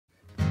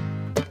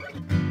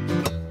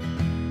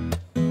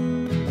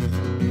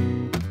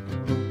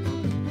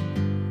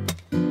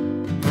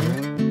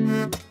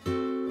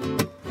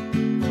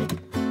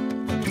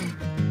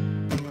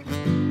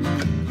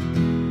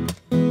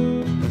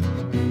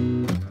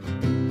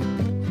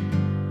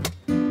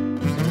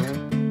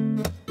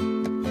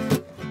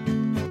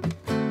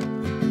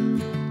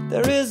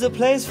is a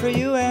place for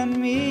you and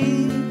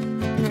me.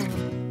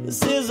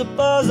 This is a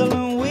puzzle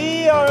and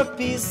we are a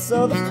piece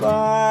of the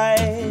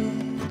pie.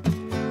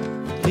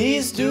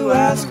 Please do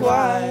ask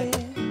why.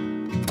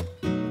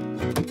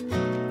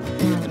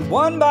 And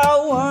one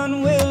by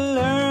one we'll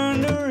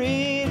learn to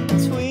read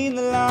between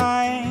the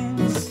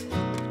lines.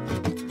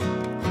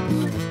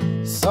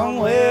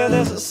 Somewhere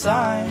there's a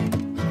sign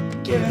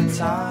giving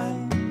time.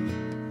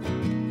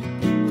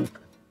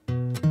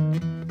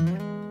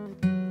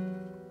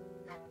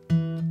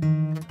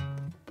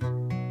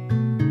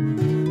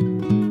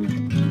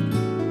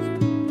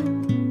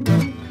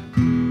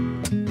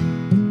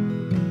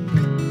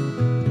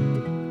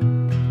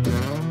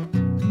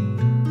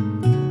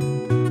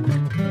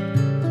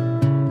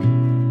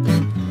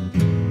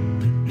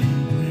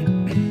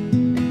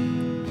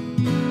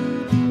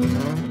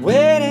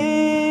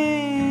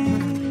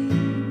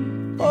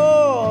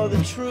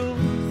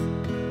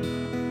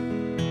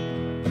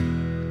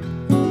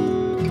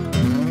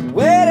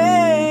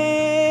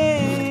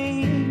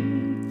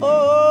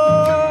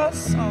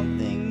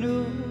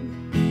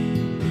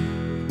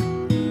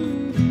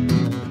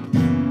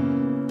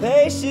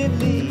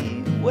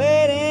 Patiently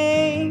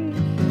waiting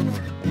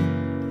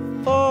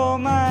for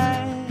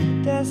my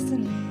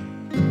destiny.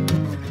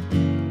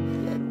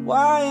 Yet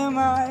why am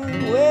I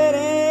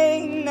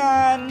waiting,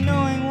 not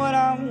knowing what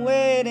I'm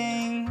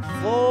waiting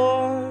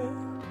for?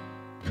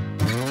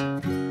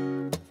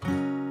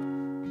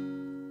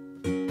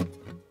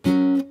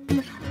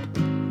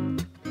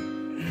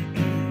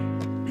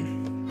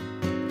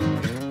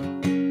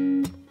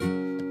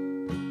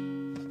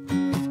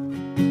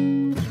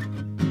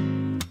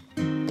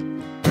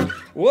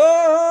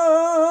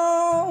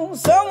 Whoa,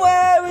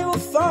 somewhere we will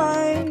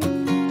find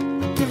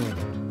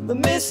the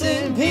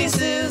missing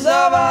pieces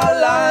of our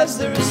lives.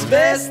 There is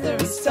space,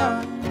 there is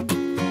time,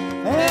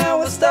 and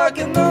we're stuck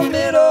in the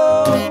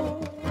middle.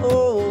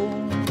 Oh.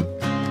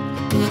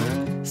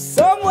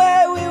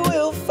 Somewhere we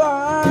will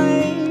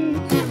find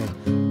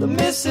the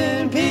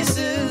missing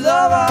pieces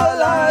of our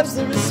lives.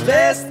 There is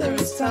space, there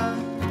is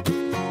time,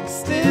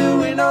 still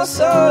we know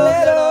so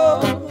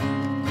little.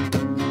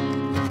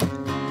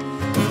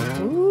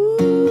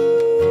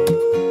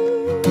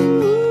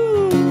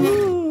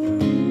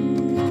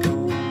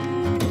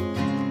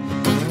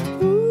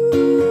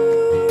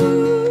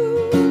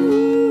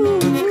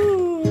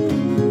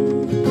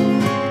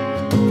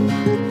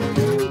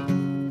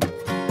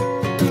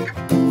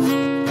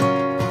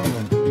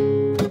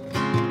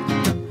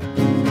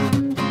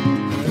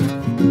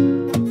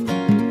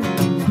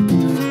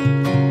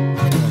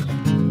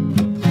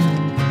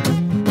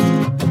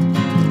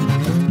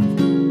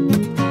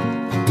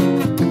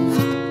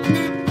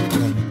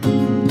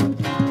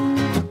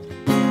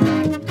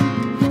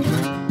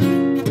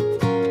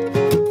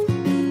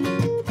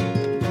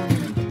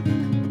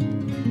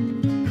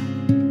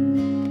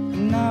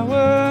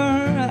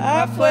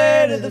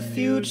 Halfway to the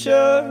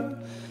future,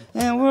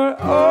 and we're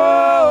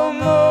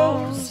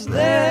almost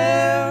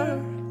there.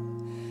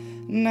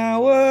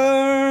 Now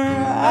we're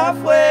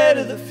halfway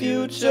to the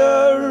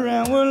future,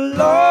 and we're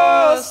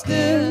lost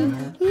in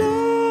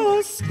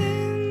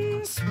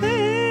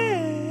space.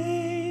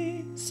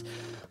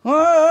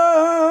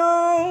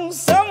 Oh,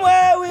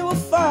 somewhere we will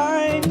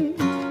find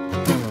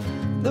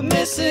the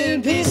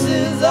missing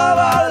pieces of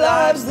our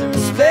lives. There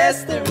is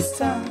space, there is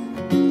time,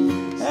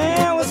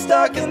 and we're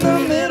stuck in the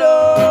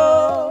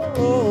middle.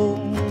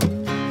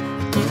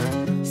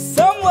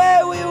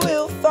 Somewhere we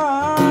will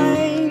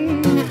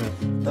find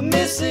the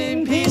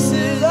missing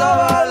pieces of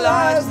our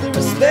lives. There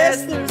is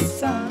space, there is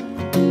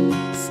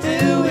time,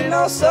 still we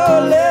know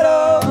so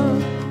little.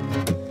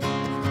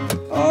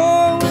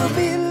 Oh, we'll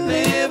be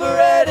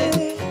liberated,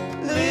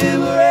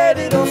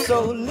 liberated, oh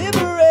so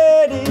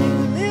liberated,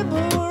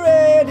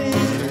 liberated,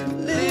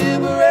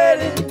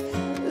 liberated,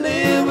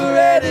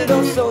 liberated,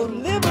 oh so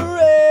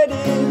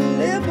liberated,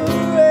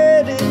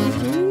 liberated.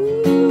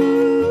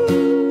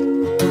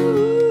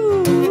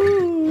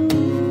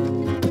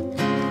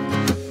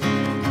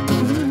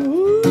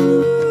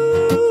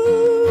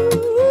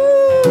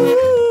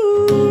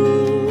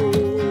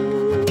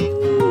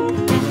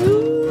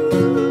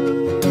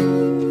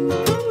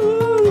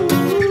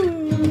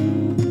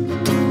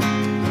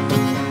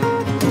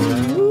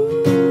 Ooh.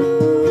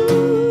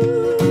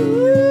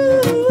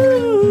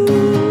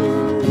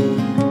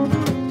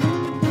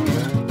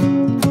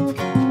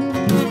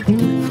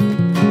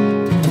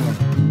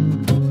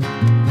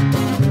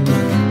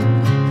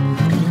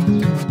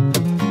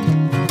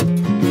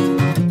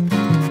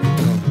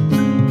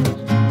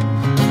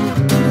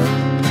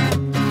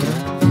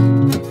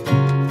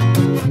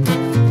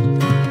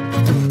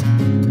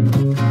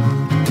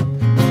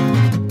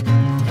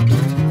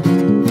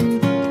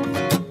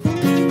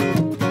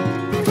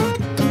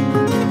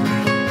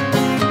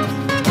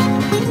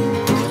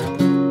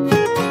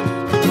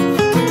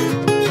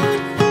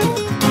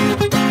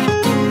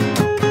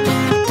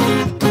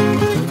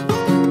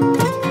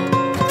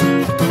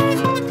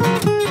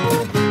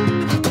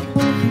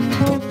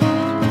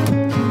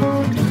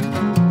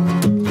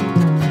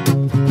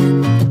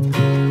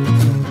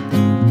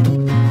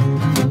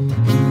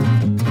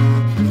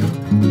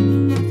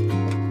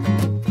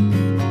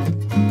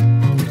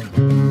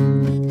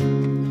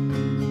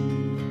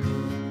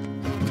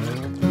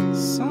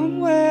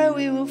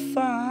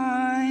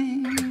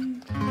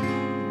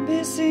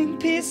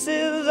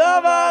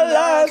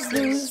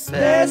 is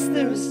space,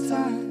 there is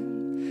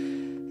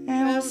time,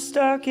 and we're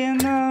stuck in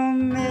the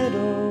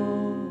middle.